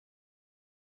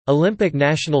Olympic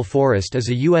National Forest is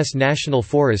a U.S. national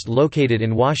forest located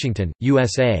in Washington,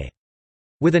 USA.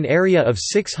 With an area of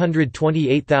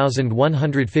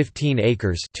 628,115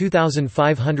 acres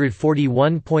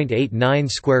 (2,541.89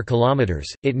 square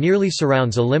kilometers), it nearly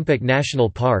surrounds Olympic National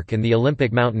Park and the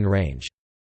Olympic Mountain Range.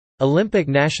 Olympic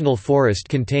National Forest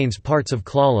contains parts of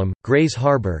Clallam, Grays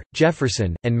Harbor,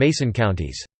 Jefferson, and Mason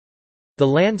counties. The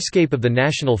landscape of the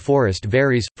national forest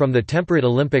varies, from the temperate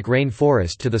Olympic rain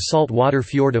forest to the salt-water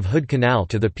fjord of Hood Canal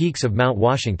to the peaks of Mount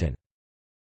Washington.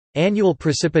 Annual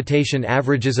precipitation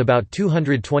averages about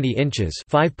 220 inches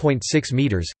 (5.6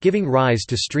 meters), giving rise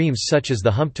to streams such as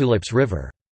the Humptulips River.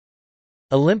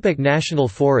 Olympic National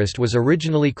Forest was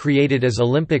originally created as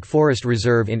Olympic Forest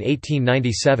Reserve in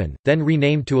 1897, then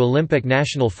renamed to Olympic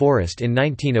National Forest in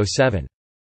 1907.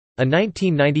 A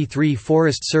 1993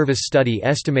 Forest Service study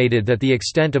estimated that the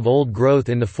extent of old growth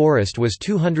in the forest was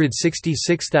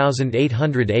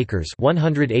 266,800 acres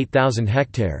 (108,000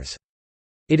 hectares).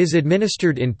 It is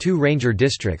administered in two ranger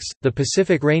districts, the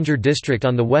Pacific Ranger District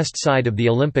on the west side of the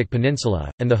Olympic Peninsula,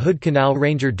 and the Hood Canal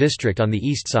Ranger District on the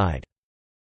east side.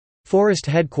 Forest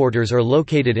headquarters are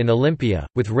located in Olympia,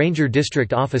 with ranger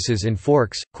district offices in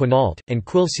Forks, Quinault, and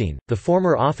Quilcene. The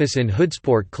former office in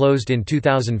Hoodsport closed in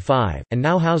 2005, and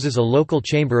now houses a local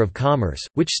chamber of commerce,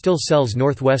 which still sells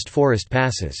Northwest Forest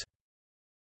passes.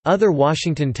 Other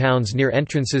Washington towns near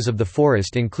entrances of the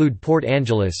forest include Port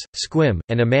Angeles, Sequim,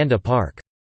 and Amanda Park.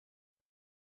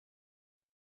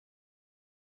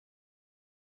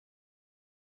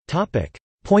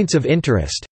 Points of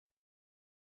interest: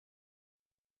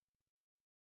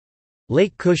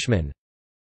 Lake Cushman,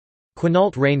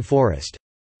 Quinault Rain Forest,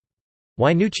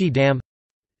 Wynoochee Dam,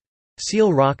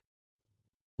 Seal Rock,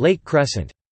 Lake Crescent.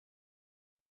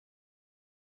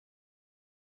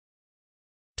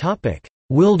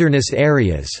 Wilderness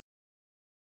areas: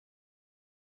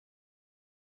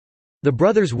 The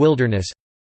Brothers Wilderness,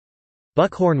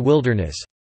 Buckhorn Wilderness,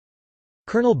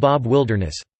 Colonel Bob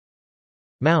Wilderness,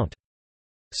 Mount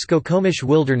Skokomish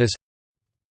Wilderness,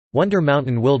 Wonder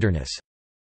Mountain Wilderness.